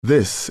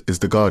This is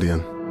The Guardian.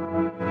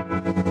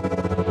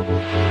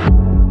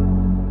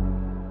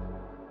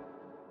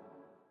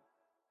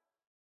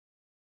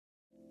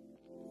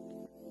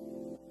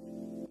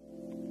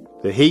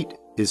 The heat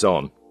is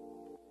on.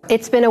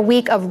 It's been a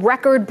week of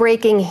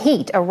record-breaking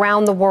heat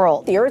around the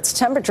world. The Earth's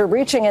temperature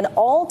reaching an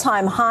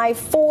all-time high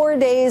 4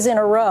 days in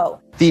a row.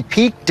 The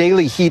peak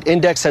daily heat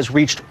index has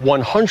reached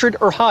 100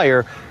 or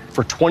higher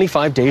for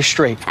 25 days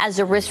straight. As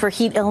the risk for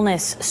heat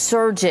illness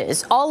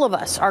surges, all of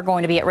us are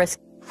going to be at risk.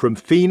 From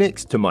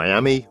Phoenix to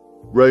Miami,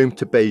 Rome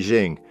to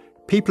Beijing,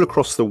 people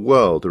across the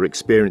world are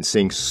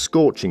experiencing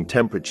scorching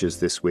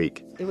temperatures this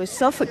week. It was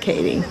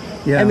suffocating.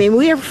 Yeah. I mean,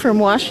 we are from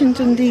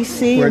Washington,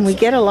 D.C., and we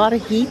get a lot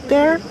of heat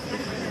there,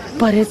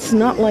 but it's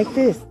not like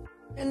this.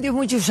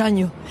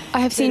 I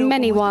have seen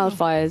many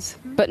wildfires,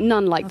 but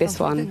none like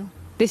this one.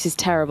 This is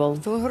terrible.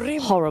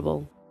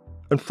 Horrible.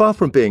 And far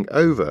from being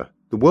over,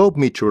 the World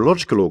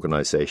Meteorological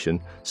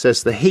Organization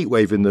says the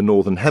heatwave in the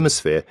Northern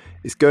Hemisphere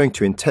is going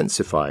to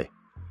intensify.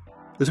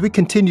 As we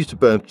continue to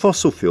burn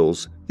fossil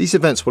fuels, these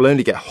events will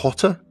only get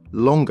hotter,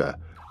 longer,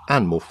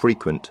 and more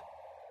frequent.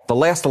 The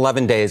last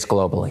 11 days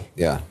globally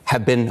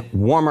have been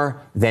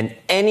warmer than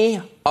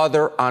any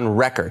other on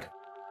record.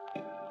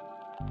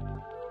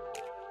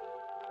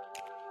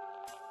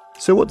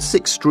 So what does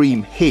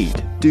extreme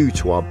heat do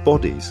to our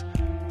bodies?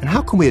 And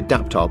how can we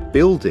adapt our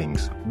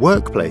buildings,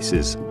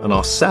 workplaces, and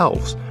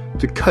ourselves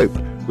to cope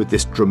with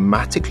this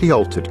dramatically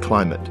altered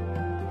climate?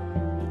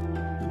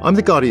 I'm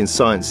The Guardian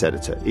science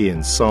editor,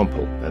 Ian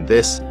Sample, and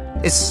this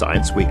is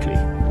Science Weekly.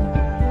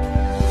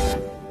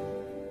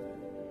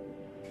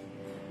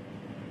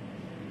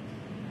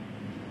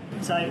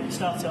 So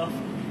start off,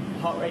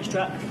 heart rate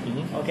strap.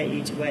 I'll get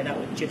you to wear that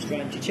with just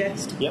around your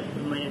chest.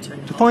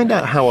 To find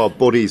out how our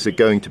bodies are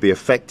going to be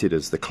affected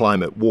as the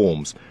climate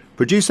warms,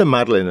 producer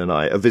Madeline and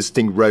I are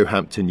visiting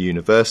Roehampton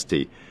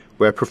University,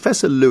 where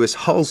Professor Lewis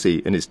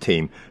Halsey and his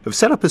team have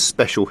set up a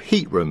special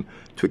heat room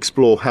to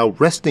explore how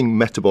resting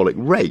metabolic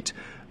rate,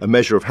 a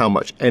measure of how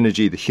much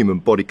energy the human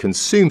body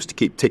consumes to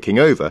keep ticking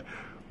over,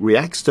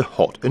 reacts to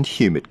hot and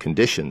humid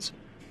conditions.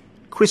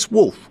 Chris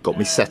Wolfe got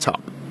me set up.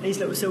 These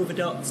little silver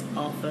dots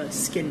are for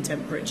skin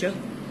temperature.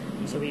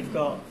 So we've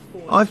got...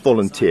 I've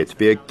volunteered to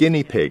be a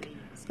guinea pig,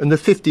 and the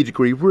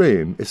 50-degree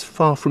room is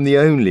far from the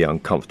only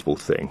uncomfortable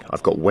thing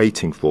I've got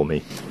waiting for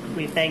me.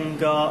 We've then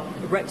got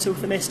a rectal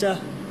thermistor,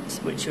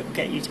 which will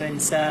get you to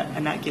insert,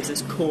 and that gives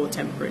us core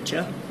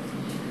temperature.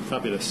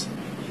 Fabulous.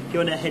 If you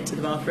want to head to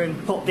the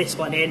bathroom, pop this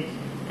one in,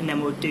 and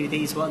then we'll do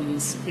these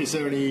ones. Is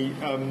there any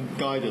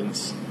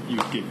guidance you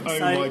would give? Oh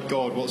my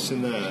God, what's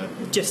in there?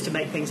 Just to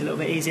make things a little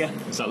bit easier.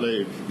 Is that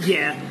lube?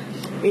 Yeah.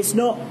 It's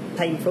not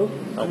painful.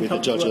 I'll be the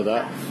judge of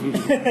that.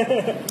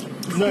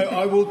 No,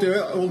 I will do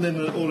it, all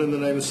in the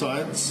name of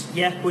science.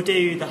 Yeah, we'll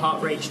do the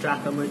heart rate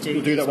strap, and we'll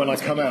do that when I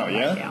come out,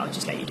 yeah? Yeah, I'll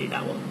just let you do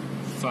that one.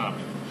 Fab.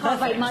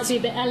 Heart rate might be a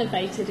bit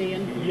elevated,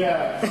 Ian.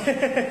 Yeah.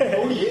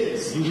 Oh, he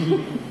is.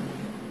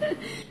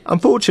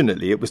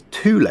 Unfortunately, it was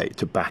too late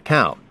to back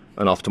out,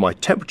 and after my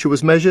temperature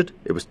was measured,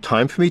 it was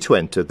time for me to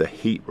enter the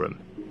heat room.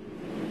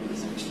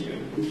 It's actually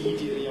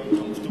immediately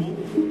uncomfortable.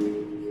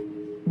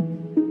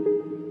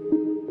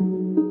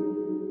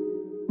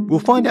 We'll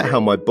find out how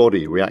my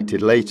body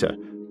reacted later,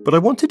 but I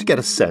wanted to get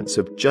a sense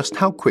of just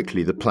how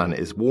quickly the planet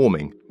is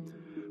warming.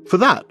 For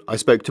that, I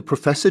spoke to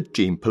Professor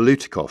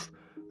Palutikof,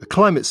 a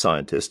climate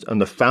scientist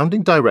and the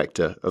founding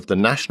director of the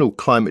National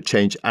Climate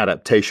Change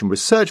Adaptation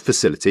Research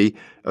Facility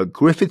at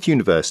Griffith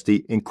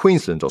University in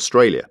Queensland,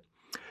 Australia.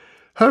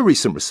 Her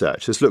recent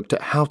research has looked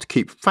at how to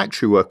keep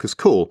factory workers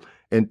cool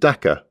in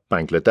Dhaka,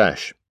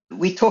 Bangladesh.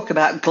 We talk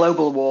about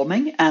global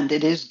warming, and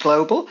it is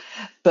global,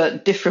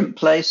 but different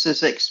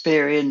places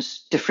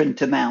experience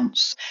different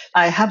amounts.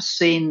 I have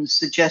seen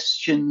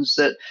suggestions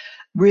that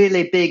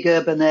really big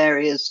urban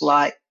areas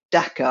like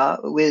Dhaka,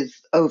 with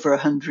over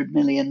 100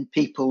 million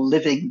people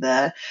living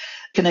there,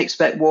 can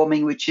expect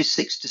warming which is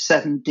 6 to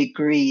 7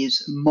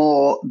 degrees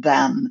more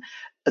than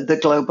the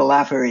global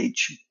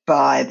average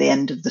by the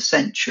end of the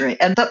century.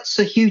 And that's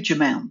a huge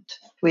amount.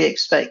 We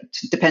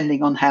expect,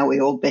 depending on how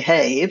we all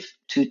behave,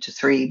 2 to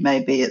 3,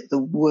 maybe at the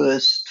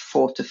worst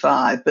 4 to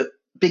 5. But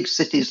big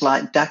cities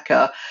like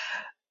Dhaka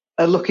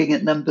are looking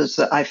at numbers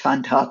that I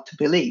find hard to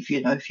believe.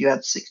 You know, if you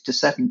add 6 to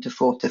 7 to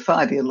 4 to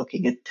 5, you're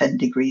looking at 10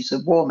 degrees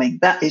of warming.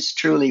 That is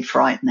truly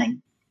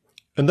frightening.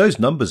 And those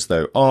numbers,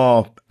 though,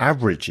 are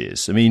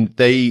averages. I mean,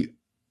 they,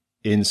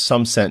 in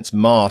some sense,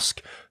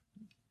 mask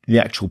the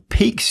actual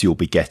peaks you'll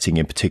be getting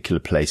in particular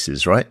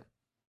places, right?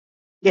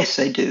 Yes,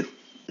 they do.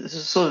 There's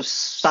a sort of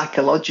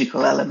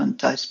psychological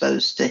element, I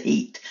suppose, to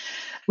heat.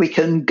 We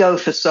can go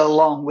for so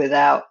long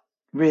without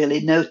really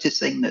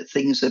noticing that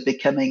things are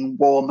becoming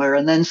warmer,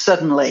 and then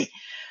suddenly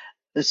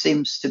there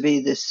seems to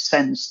be this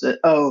sense that,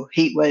 oh,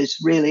 heat waves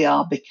really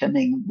are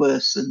becoming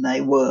worse than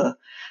they were.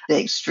 The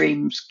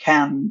extremes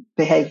can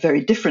behave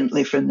very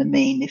differently from the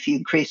mean. If you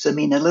increase the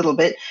mean a little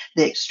bit,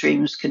 the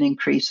extremes can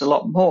increase a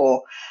lot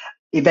more.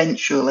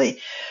 Eventually,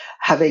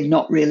 having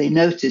not really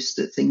noticed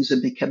that things are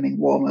becoming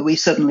warmer, we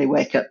suddenly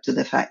wake up to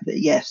the fact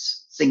that,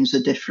 yes, things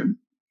are different.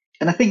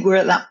 And I think we're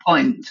at that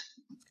point.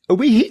 Are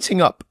we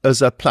heating up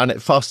as a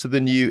planet faster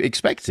than you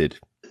expected?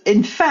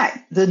 In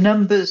fact, the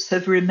numbers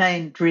have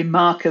remained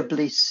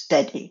remarkably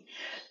steady.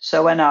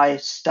 So when I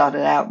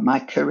started out my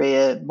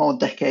career more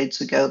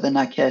decades ago than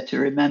I care to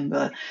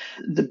remember,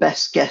 the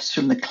best guess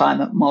from the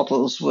climate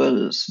models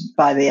was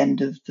by the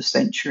end of the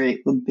century,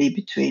 it would be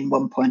between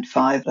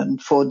 1.5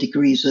 and 4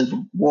 degrees of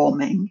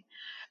warming.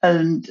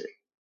 And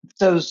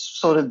those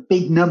sort of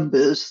big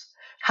numbers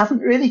haven't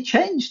really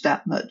changed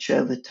that much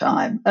over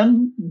time,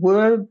 and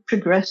we're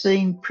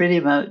progressing pretty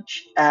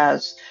much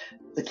as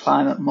the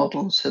climate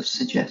models have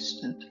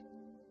suggested.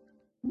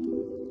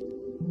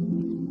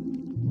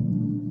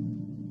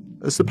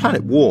 As the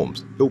planet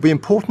warms, it will be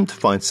important to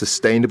find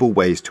sustainable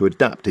ways to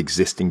adapt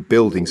existing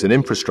buildings and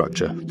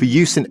infrastructure for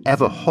use in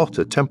ever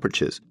hotter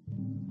temperatures.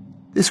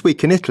 This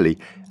week in Italy,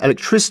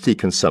 electricity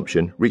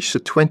consumption reached a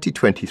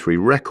 2023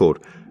 record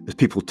as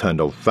people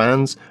turned on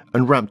fans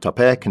and ramped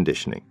up air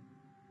conditioning.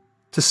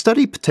 To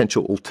study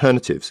potential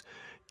alternatives,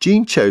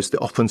 Jean chose the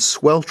often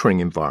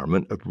sweltering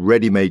environment of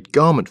ready-made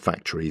garment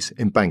factories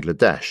in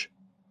Bangladesh.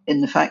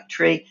 In the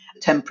factory,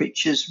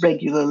 temperatures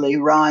regularly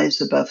rise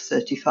above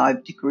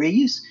 35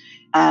 degrees,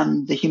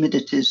 and the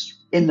humidities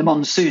in the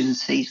monsoon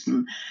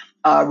season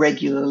are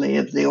regularly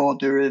of the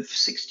order of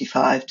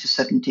 65 to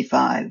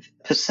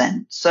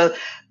 75%. So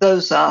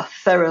those are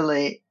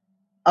thoroughly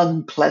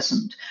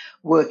unpleasant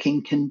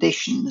working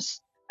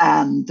conditions,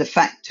 and the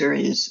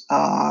factories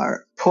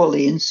are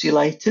poorly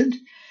insulated.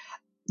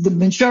 The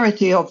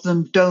majority of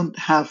them don't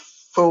have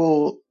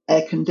full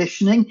air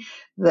conditioning.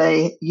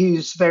 They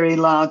use very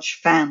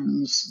large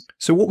fans.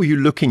 So what were you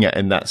looking at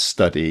in that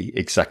study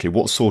exactly?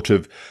 What sort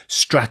of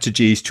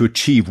strategies to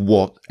achieve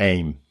what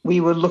aim? We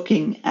were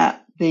looking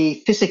at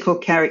the physical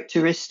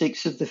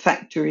characteristics of the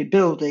factory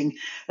building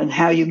and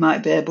how you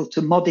might be able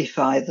to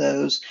modify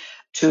those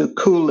to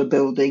cool the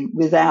building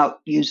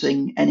without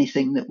using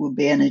anything that would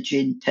be energy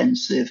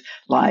intensive,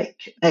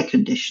 like air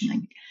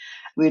conditioning.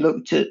 We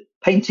looked at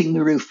painting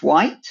the roof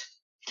white,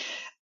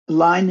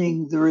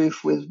 lining the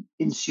roof with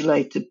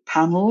insulated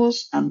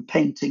panels and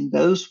painting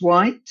those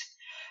white,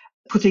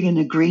 putting in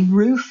a green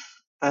roof,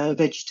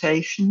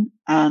 vegetation,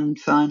 and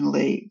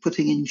finally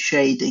putting in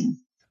shading.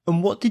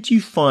 And what did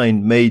you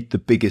find made the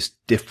biggest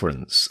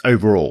difference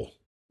overall?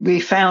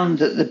 We found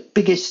that the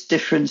biggest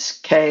difference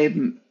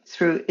came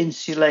through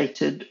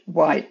insulated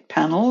white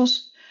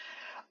panels,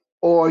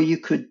 or you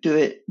could do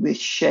it with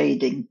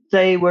shading.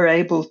 They were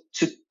able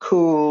to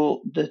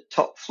cool the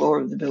top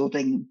floor of the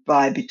building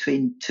by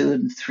between 2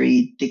 and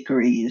 3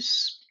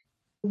 degrees.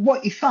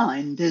 What you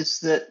find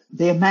is that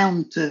the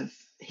amount of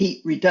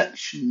heat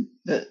reduction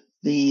that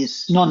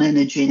these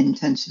non-energy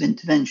intensive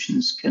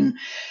interventions can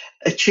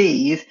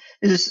achieve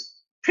is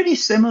pretty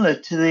similar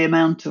to the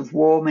amount of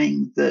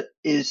warming that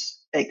is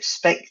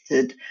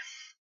expected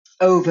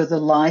over the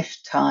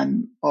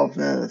lifetime of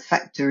a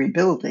factory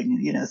building,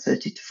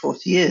 30 to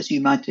 40 years. You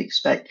might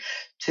expect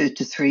 2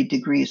 to 3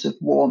 degrees of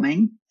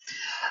warming.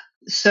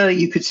 So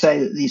you could say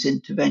that these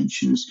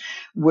interventions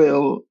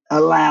will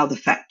allow the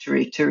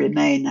factory to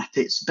remain at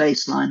its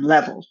baseline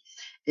level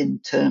in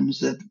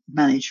terms of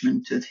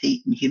management of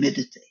heat and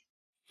humidity.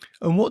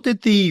 And what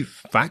did the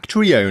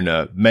factory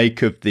owner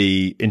make of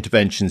the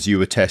interventions you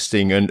were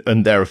testing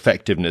and their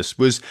effectiveness?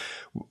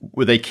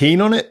 Were they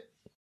keen on it?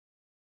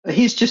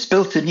 He's just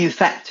built a new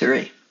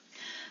factory.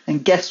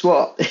 And guess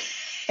what?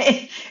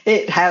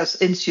 It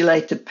has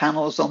insulated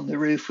panels on the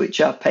roof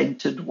which are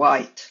painted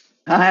white.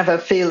 I have a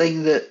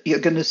feeling that you're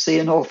going to see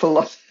an awful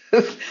lot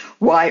of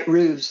white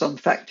roofs on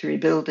factory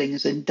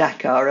buildings in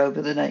Dakar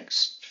over the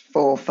next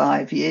 4 or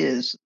 5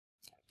 years.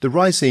 The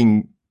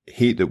rising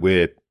heat that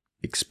we're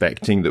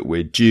expecting, that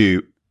we're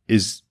due,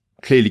 is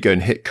clearly going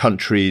to hit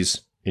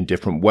countries in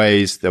different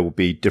ways. There will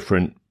be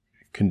different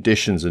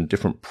conditions and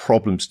different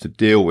problems to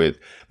deal with.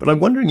 But I'm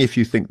wondering if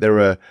you think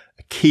there are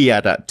key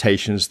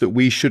adaptations that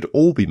we should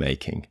all be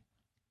making.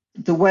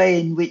 The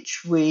way in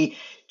which we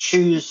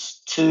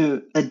choose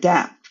to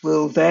adapt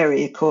will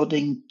vary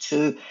according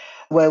to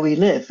where we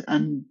live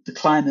and the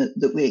climate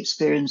that we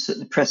experience at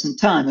the present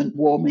time, and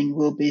warming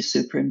will be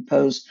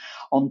superimposed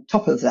on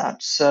top of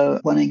that. So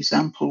one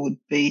example would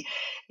be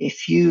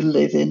if you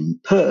live in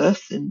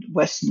Perth in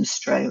Western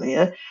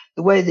Australia,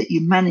 the way that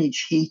you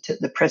manage heat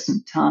at the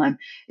present time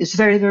is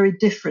very, very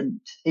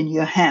different in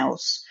your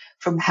house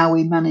from how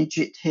we manage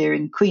it here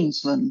in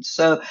Queensland.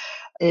 So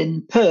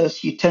in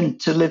Perth, you tend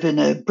to live in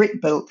a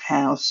brick-built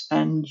house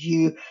and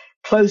you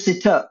close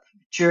it up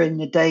during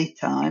the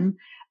daytime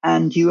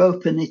and you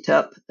open it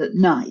up at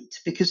night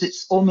because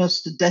it's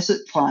almost a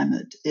desert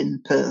climate in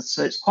Perth.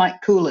 So it's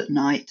quite cool at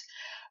night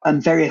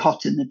and very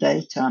hot in the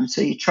daytime.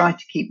 So you try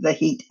to keep the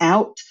heat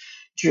out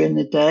during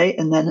the day,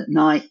 and then at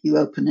night you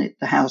open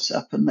the house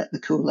up and let the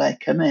cool air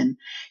come in.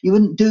 You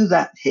wouldn't do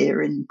that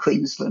here in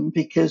Queensland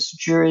because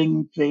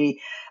during the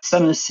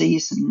summer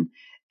season,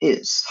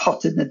 it's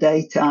hot in the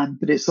daytime,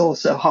 but it's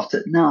also hot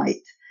at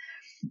night.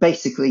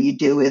 Basically, you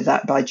deal with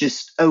that by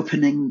just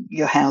opening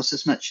your house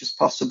as much as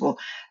possible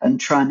and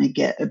trying to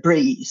get a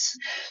breeze.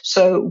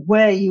 So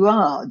where you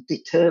are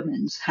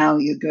determines how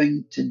you're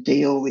going to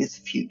deal with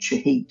future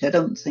heat. I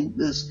don't think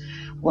there's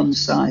one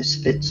size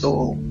fits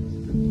all.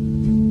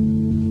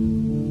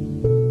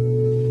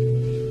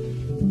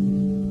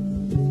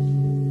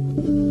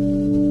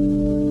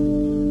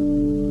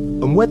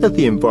 And whether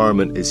the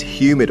environment is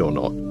humid or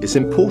not is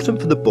important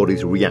for the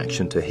body's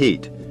reaction to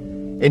heat.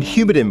 In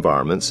humid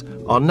environments,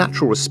 our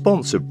natural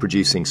response of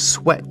producing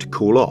sweat to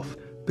cool off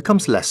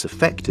becomes less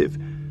effective.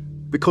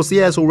 Because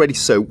the air's already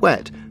so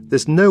wet,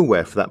 there's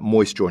nowhere for that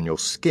moisture on your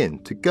skin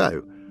to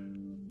go.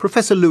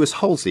 Professor Lewis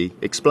Halsey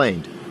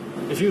explained.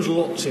 If he was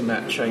locked in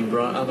that chamber,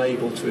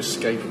 unable to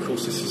escape, of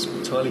course this is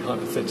entirely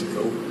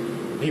hypothetical,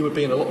 he would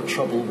be in a lot of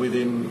trouble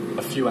within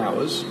a few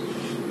hours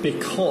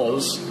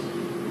because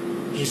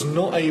he's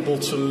not able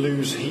to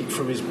lose heat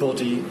from his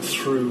body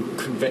through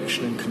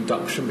convection and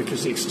conduction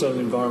because the external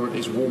environment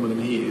is warmer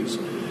than he is.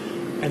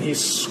 And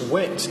his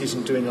sweat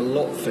isn't doing a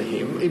lot for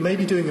him. It may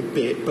be doing a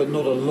bit, but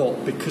not a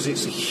lot, because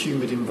it's a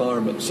humid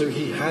environment. So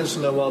he has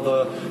no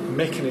other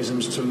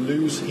mechanisms to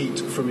lose heat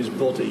from his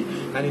body,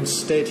 and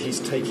instead he's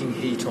taking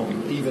heat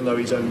on, even though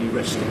he's only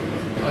resting.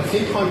 I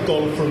think I've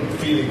gone from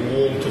feeling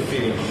warm to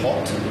feeling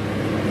hot.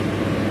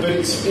 But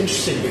it's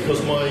interesting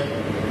because my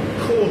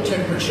core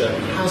temperature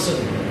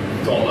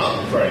hasn't gone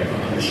up very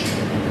much.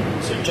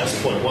 So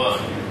just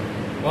 0.1.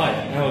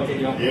 Right, now I'll get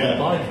you up on the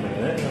bike in a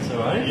minute, that's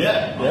alright?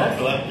 Yeah,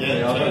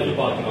 I'll go to the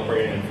bike and I'll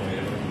bring it in for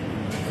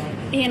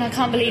you. Ian, I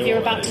can't believe you're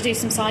about to do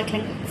some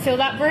cycling. Feel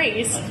that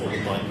breeze? I thought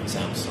the bike was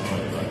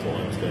outside, but I thought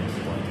I was going to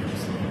the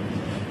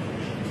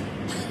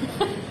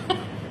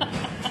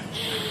bike.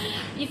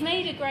 You've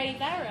made a grave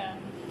error.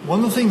 One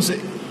of the things that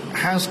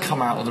has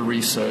come out of the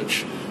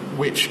research,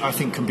 which I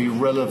think can be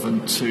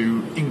relevant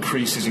to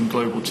increases in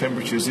global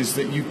temperatures, is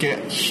that you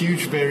get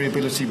huge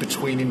variability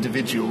between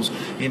individuals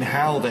in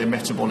how their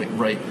metabolic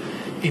rate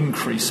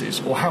increases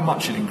or how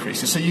much it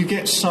increases. So you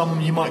get some,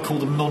 you might call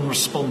them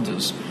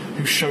non-responders,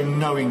 who show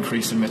no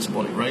increase in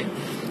metabolic rate,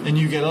 and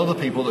you get other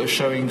people that are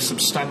showing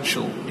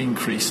substantial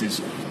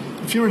increases.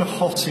 If you're in a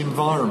hot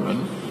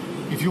environment,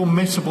 if your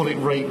metabolic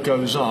rate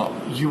goes up,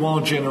 you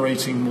are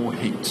generating more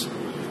heat.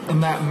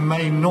 And that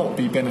may not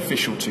be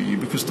beneficial to you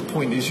because the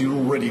point is you're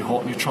already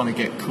hot and you're trying to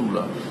get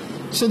cooler.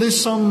 So there's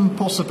some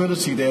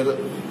possibility there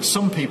that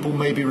some people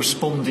may be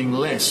responding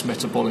less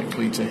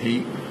metabolically to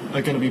heat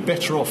are going to be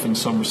better off in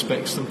some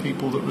respects than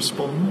people that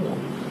respond more.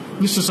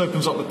 This just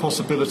opens up the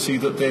possibility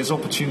that there's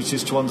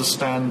opportunities to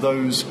understand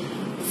those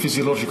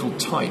physiological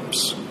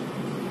types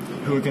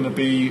who are going to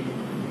be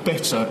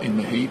better in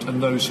the heat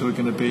and those who are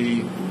going to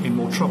be in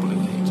more trouble in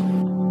the heat.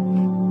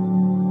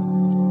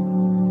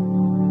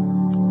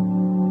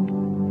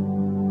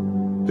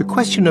 The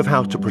question of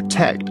how to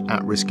protect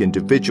at-risk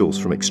individuals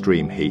from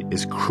extreme heat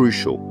is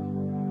crucial.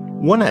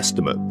 One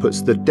estimate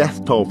puts the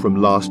death toll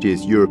from last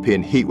year's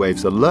European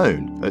heatwaves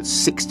alone at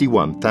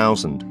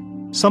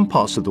 61,000. Some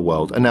parts of the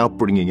world are now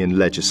bringing in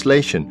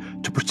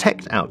legislation to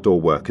protect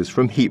outdoor workers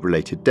from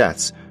heat-related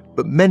deaths,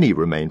 but many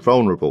remain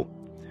vulnerable.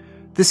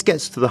 This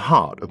gets to the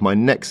heart of my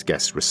next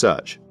guest's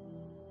research.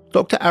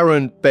 Dr.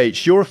 Arun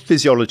Bates, you're a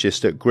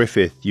physiologist at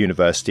Griffith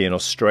University in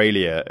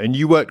Australia, and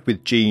you worked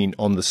with Jean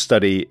on the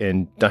study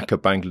in Dhaka,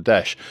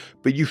 Bangladesh.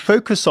 But you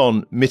focus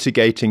on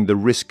mitigating the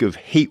risk of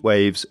heat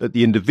waves at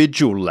the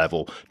individual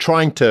level,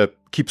 trying to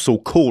keep us all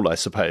cool, I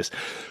suppose.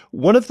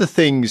 One of the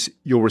things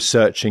you're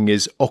researching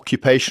is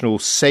occupational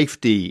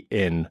safety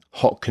in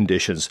hot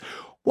conditions.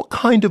 What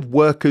kind of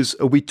workers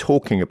are we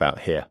talking about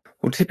here?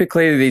 Well,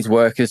 typically these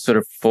workers sort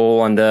of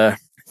fall under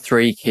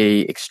three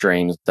key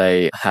extremes.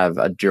 They have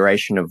a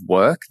duration of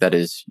work that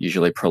is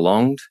usually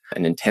prolonged,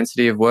 an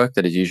intensity of work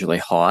that is usually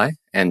high,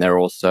 and they're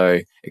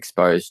also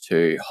exposed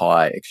to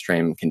high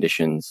extreme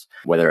conditions,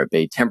 whether it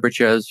be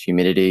temperatures,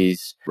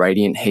 humidities,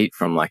 radiant heat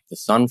from like the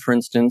sun, for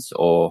instance,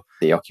 or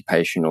the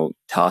occupational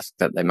task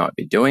that they might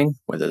be doing,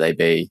 whether they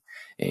be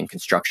in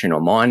construction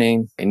or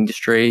mining,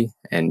 industry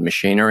and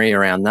machinery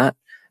around that.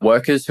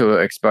 Workers who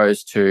are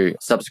exposed to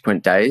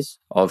subsequent days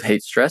of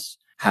heat stress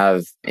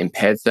have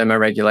impaired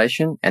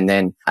thermoregulation, and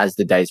then as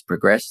the days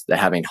progress, they're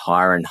having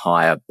higher and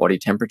higher body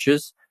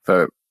temperatures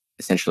for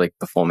essentially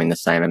performing the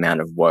same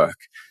amount of work.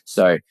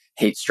 So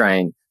heat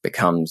strain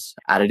becomes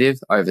additive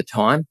over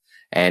time,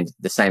 and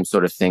the same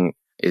sort of thing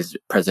is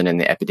present in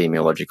the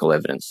epidemiological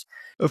evidence.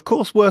 Of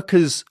course,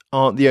 workers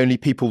aren't the only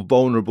people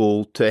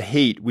vulnerable to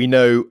heat. We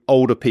know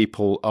older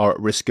people are at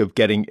risk of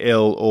getting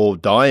ill or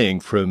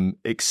dying from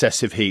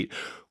excessive heat.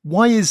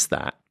 Why is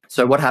that?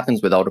 So what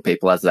happens with older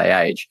people as they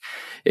age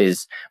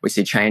is we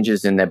see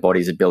changes in their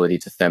body's ability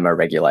to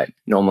thermoregulate.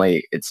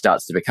 Normally, it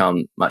starts to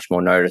become much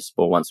more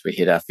noticeable once we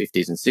hit our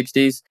 50s and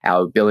 60s.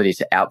 Our ability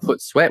to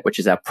output sweat, which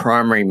is our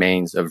primary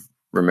means of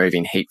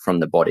removing heat from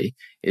the body,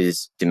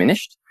 is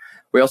diminished.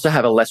 We also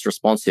have a less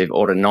responsive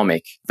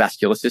autonomic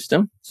vascular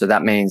system. So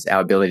that means our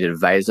ability to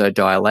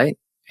vasodilate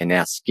in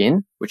our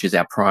skin, which is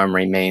our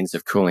primary means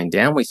of cooling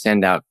down. We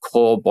send our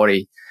core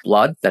body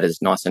blood that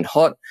is nice and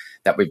hot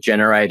that we've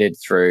generated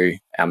through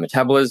our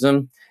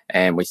metabolism,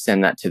 and we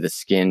send that to the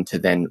skin to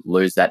then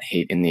lose that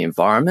heat in the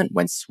environment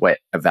when sweat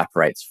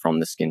evaporates from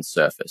the skin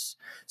surface.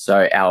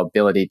 So our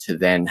ability to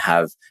then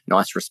have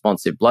nice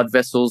responsive blood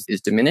vessels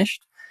is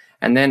diminished.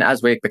 And then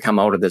as we become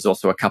older, there's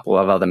also a couple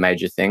of other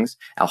major things.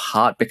 Our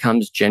heart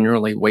becomes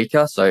generally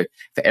weaker. So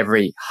for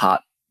every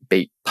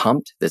heartbeat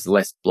pumped, there's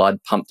less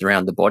blood pumped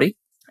around the body,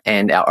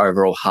 and our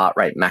overall heart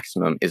rate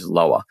maximum is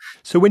lower.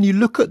 So when you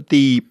look at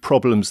the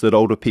problems that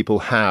older people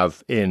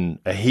have in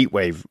a heat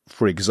wave,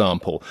 for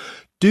example,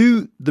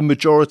 do the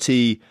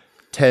majority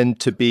tend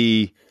to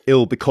be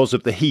ill because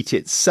of the heat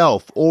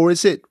itself, or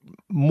is it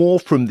more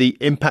from the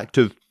impact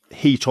of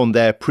heat on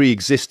their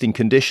pre-existing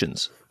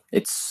conditions?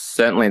 It's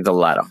certainly the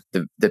latter.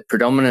 The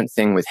predominant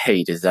thing with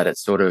heat is that it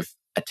sort of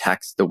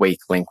attacks the weak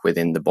link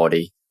within the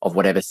body of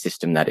whatever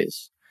system that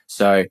is.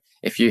 So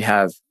if you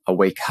have a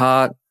weak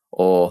heart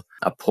or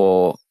a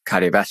poor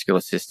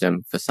cardiovascular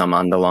system for some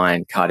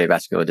underlying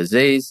cardiovascular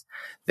disease,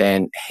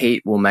 then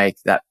heat will make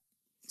that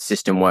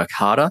system work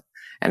harder.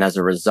 And as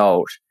a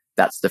result,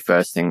 that's the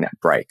first thing that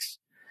breaks.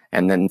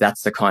 And then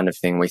that's the kind of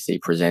thing we see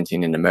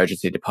presenting in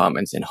emergency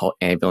departments, in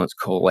ambulance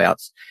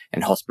call-outs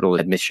and hospital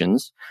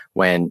admissions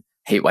when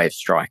heat waves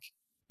strike.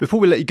 Before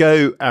we let you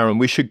go, Aaron,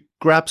 we should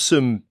grab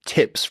some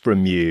tips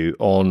from you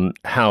on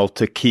how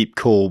to keep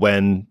cool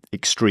when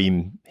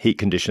extreme heat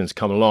conditions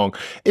come along.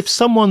 If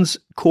someone's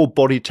core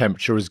body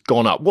temperature has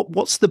gone up,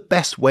 what's the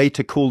best way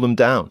to cool them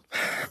down?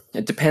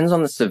 It depends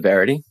on the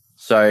severity.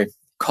 So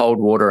cold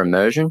water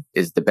immersion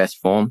is the best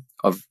form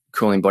of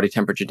cooling body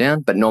temperature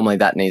down, but normally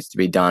that needs to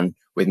be done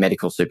with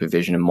medical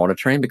supervision and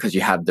monitoring because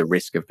you have the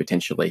risk of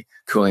potentially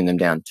cooling them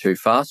down too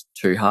fast,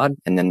 too hard,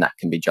 and then that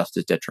can be just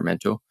as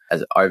detrimental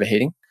as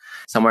overheating.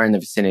 Somewhere in the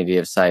vicinity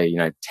of, say,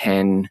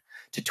 10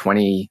 to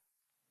 20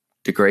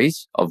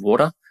 degrees of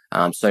water.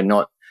 So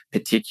not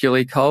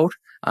particularly cold.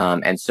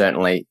 And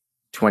certainly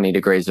 20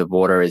 degrees of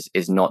water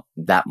is not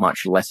that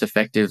much less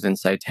effective than,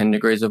 say, 10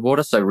 degrees of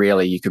water. So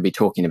really you could be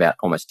talking about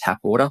almost tap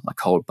water, a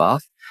cold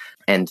bath.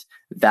 And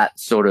that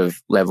sort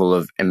of level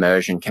of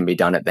immersion can be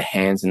done at the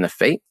hands and the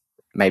feet,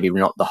 maybe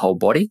not the whole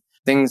body.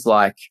 Things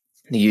like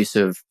the use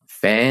of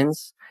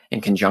fans in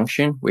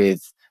conjunction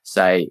with,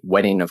 say,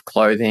 wetting of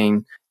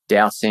clothing,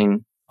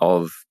 dousing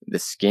of the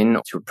skin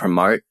to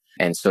promote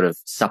and sort of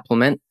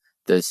supplement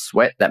the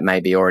sweat that may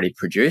be already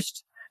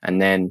produced,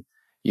 and then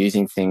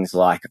using things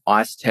like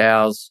ice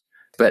towels.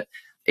 But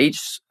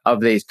each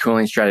of these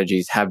cooling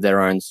strategies have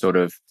their own sort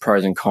of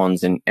pros and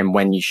cons and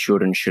when you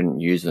should and shouldn't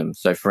use them.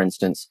 So, for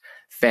instance,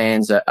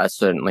 fans are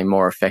certainly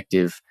more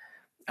effective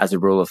as a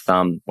rule of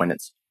thumb when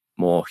it's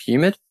more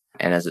humid,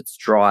 and as it's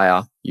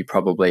drier, you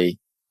probably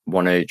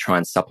want to try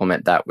and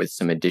supplement that with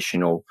some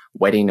additional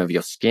wetting of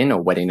your skin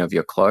or wetting of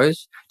your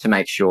clothes to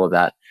make sure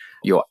that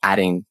you're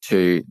adding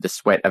to the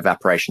sweat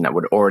evaporation that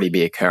would already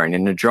be occurring.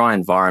 In a dry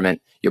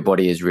environment, your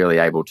body is really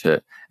able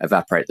to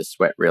evaporate the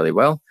sweat really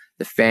well.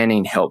 The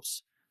fanning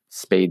helps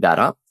speed that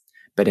up.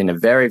 But in a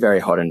very, very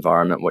hot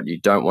environment, what you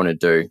don't want to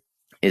do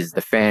is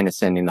the fan is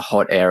sending the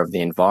hot air of the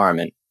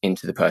environment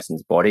into the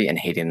person's body and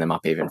heating them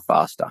up even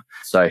faster.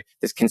 So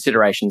there's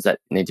considerations that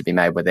need to be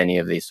made with any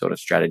of these sort of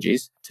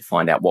strategies to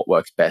find out what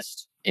works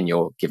best in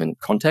your given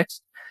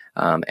context.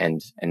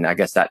 And I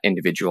guess that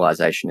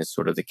individualization is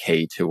sort of the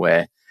key to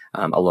where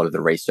a lot of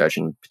the research,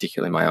 and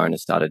particularly my own,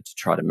 has started to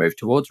try to move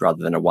towards,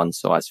 rather than a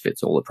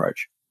one-size-fits-all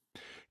approach.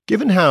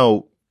 Given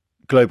how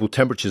global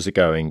temperatures are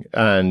going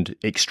and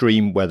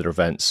extreme weather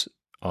events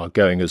are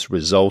going as a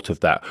result of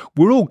that,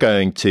 we're all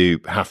going to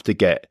have to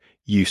get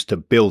used to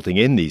building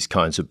in these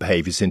kinds of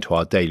behaviours into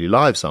our daily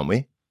lives, aren't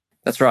we?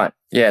 That's right.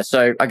 Yeah.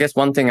 So I guess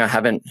one thing I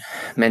haven't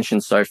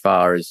mentioned so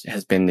far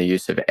has been the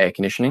use of air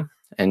conditioning,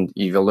 and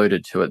you've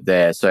alluded to it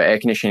there. So air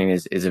conditioning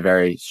is a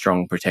very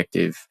strong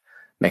protective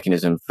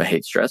mechanism for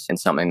heat stress and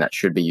something that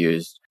should be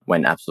used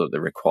when absolutely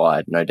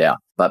required, no doubt.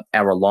 But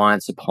our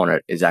reliance upon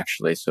it is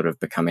actually sort of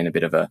becoming a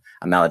bit of a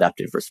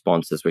maladaptive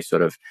response as we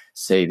sort of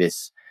see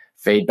this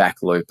feedback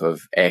loop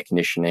of air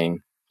conditioning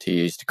to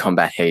use to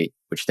combat heat,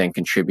 which then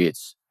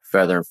contributes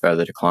further and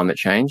further to climate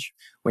change.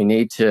 We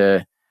need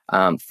to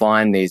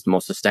find these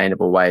more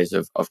sustainable ways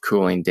of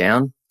cooling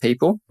down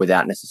people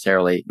without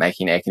necessarily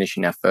making air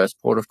conditioning our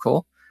first port of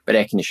call. But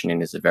air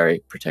conditioning is a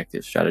very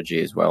protective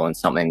strategy as well, and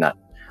something that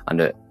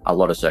under a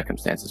lot of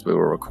circumstances we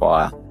will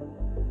require.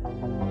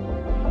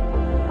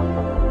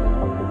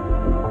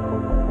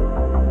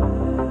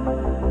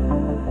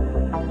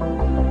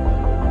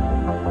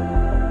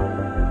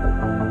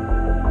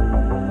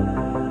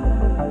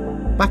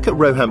 Back at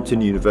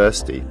Roehampton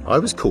University, I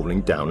was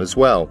cooling down as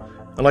well,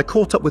 and I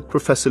caught up with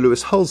Professor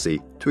Lewis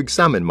Halsey to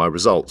examine my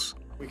results.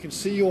 We can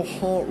see your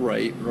heart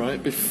rate,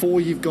 right, before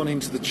you've gone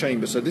into the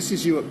chamber. So this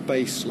is you at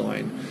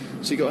baseline.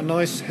 So you've got a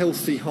nice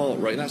healthy heart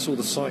rate. That's all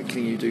the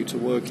cycling you do to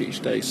work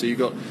each day. So you've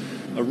got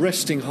a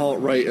resting heart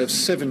rate of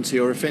 70,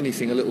 or if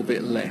anything, a little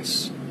bit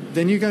less.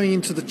 Then you're going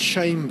into the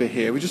chamber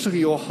here. We just look at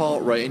your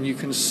heart rate and you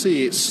can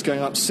see it's going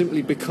up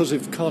simply because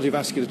of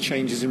cardiovascular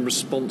changes in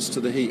response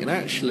to the heat. And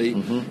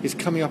actually, it's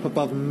coming up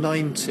above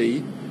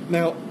 90.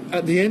 Now,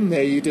 at the end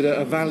there, you did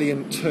a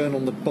valiant turn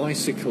on the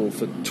bicycle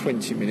for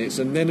 20 minutes.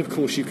 And then, of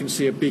course, you can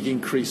see a big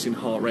increase in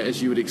heart rate,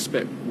 as you would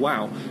expect.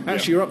 Wow.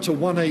 Actually, you're up to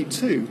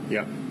 182.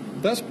 Yeah.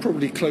 That's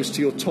probably close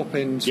to your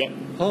top-end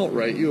heart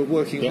rate. You're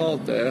working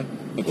hard there.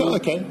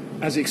 Okay.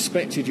 As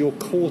expected, your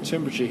core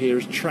temperature here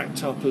is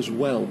tracked up as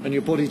well, and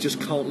your body just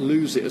can't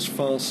lose it as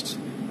fast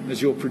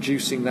as you're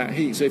producing that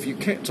heat. So if you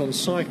kept on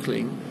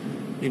cycling,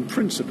 in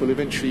principle,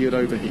 eventually you'd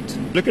overheat.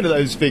 Looking at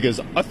those figures,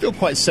 I feel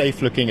quite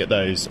safe looking at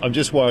those. I'm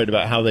just worried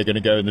about how they're going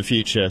to go in the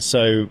future,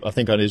 so I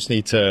think I just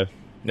need to,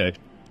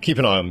 keep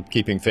an eye on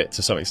keeping fit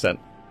to some extent.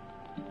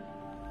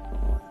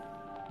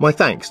 My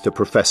thanks to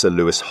Professor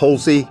Lewis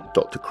Halsey,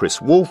 Dr. Chris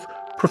Wolfe,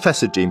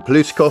 Professor Jean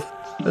Palutikof,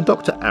 and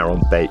Dr.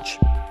 Aaron Bache.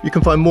 You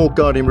can find more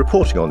Guardian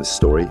reporting on this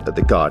story at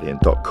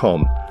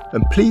theguardian.com.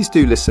 And please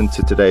do listen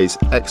to today's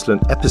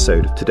excellent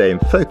episode of Today in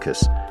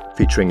Focus,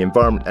 featuring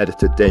environment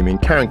editor Damien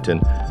Carrington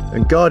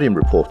and Guardian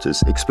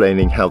reporters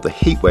explaining how the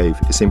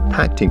heatwave is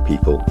impacting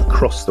people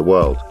across the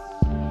world.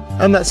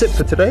 And that's it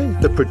for today.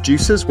 The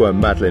producers were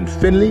Madeline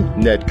Finley,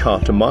 Ned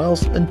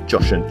Carter-Miles and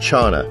Joshan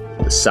Chana.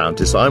 The sound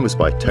design was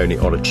by Tony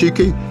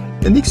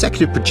Onochukwu, and the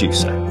executive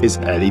producer is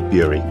Ellie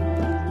Bury.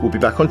 We'll be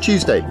back on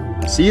Tuesday.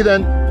 See you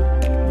then.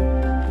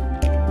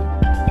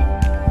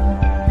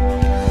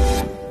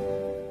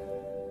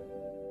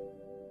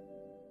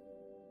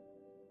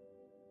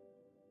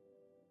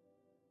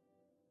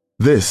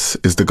 This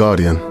is The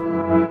Guardian.